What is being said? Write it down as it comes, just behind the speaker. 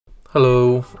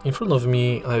Hello, in front of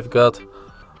me I've got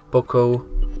POCO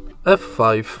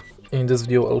F5. In this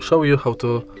video I'll show you how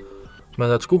to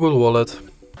manage Google Wallet.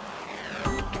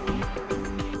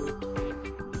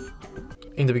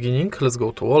 In the beginning, let's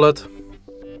go to Wallet.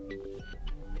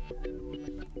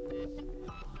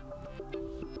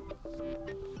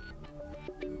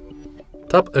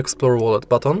 Tap Explore Wallet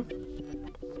button.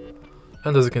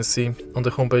 And as you can see on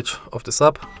the homepage of this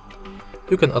app,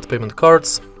 you can add payment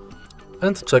cards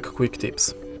and check quick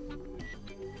tips.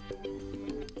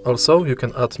 Also, you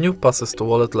can add new passes to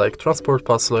wallet like transport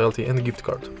pass, loyalty and gift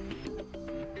card.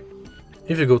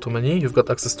 If you go to menu, you've got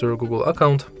access to your Google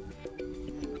account,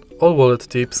 all wallet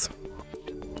tips,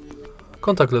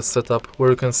 contactless setup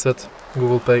where you can set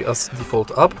Google Pay as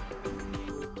default app.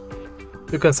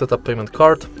 You can set up payment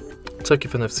card, check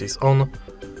if NFC is on,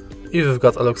 if you've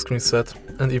got a lock screen set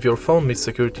and if your phone meets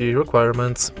security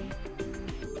requirements.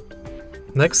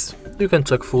 Next, you can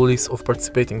check full list of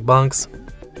participating banks.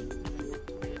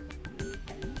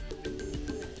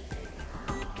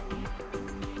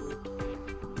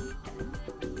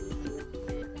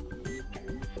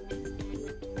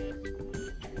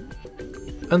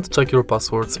 And check your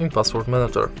passwords in Password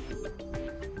Manager.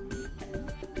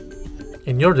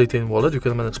 In your data in Wallet, you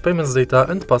can manage payments data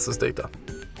and passes data.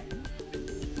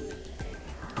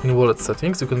 In Wallet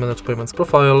settings, you can manage payments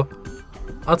profile,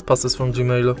 add passes from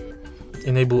Gmail,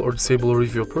 enable or disable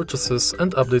review purchases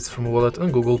and updates from Wallet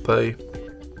and Google Pay.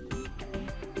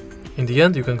 In the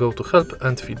end, you can go to help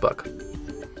and feedback.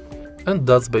 And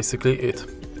that's basically it.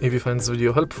 If you find this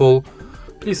video helpful,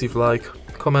 please leave a like,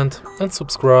 comment and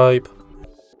subscribe.